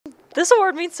This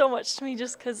award means so much to me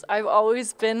just because I've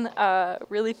always been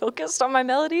really focused on my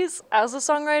melodies as a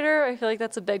songwriter. I feel like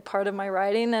that's a big part of my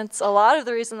writing, and it's a lot of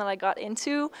the reason that I got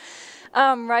into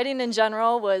writing in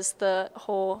general was the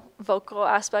whole vocal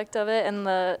aspect of it and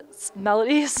the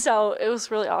melodies, so it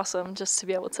was really awesome just to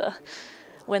be able to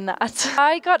win that.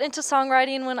 I got into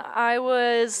songwriting when I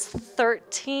was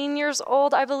 13 years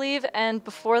old, I believe, and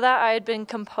before that I had been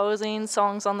composing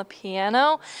songs on the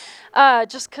piano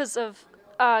just because of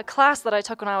class that I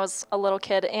took when I was a little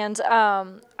kid, and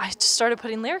I just started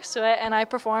putting lyrics to it, and I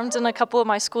performed in a couple of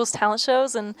my school's talent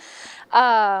shows, and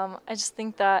I just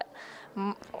think that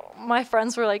my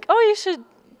friends were like, oh, you should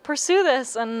pursue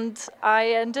this, and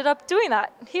I ended up doing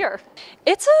that here.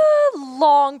 It's a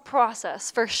long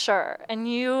process for sure,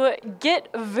 and you get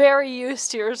very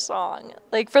used to your song.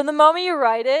 Like from the moment you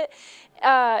write it,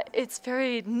 it's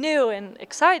very new and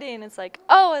exciting. It's like,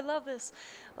 oh, I love this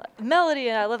melody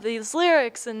and I love these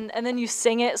lyrics, and then you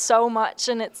sing it so much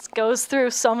and it goes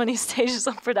through so many stages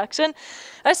of production.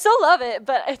 I still love it,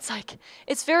 but it's like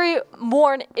it's very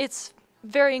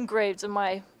engraved in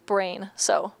my brain,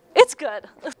 so it's good.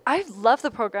 I love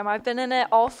the program. I've been in it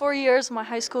all 4 years of my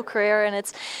high school career, and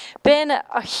it's been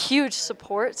a huge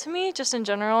support to me just in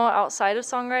general outside of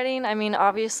songwriting. I mean,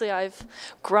 obviously I've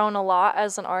grown a lot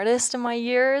as an artist in my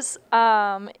years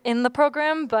in the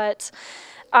program, but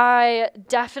I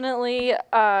definitely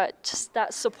just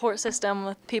that support system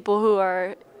with people who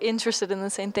are interested in the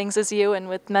same things as you, and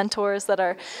with mentors that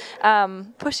are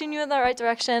pushing you in the right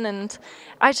direction, and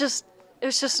it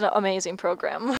was just an amazing program.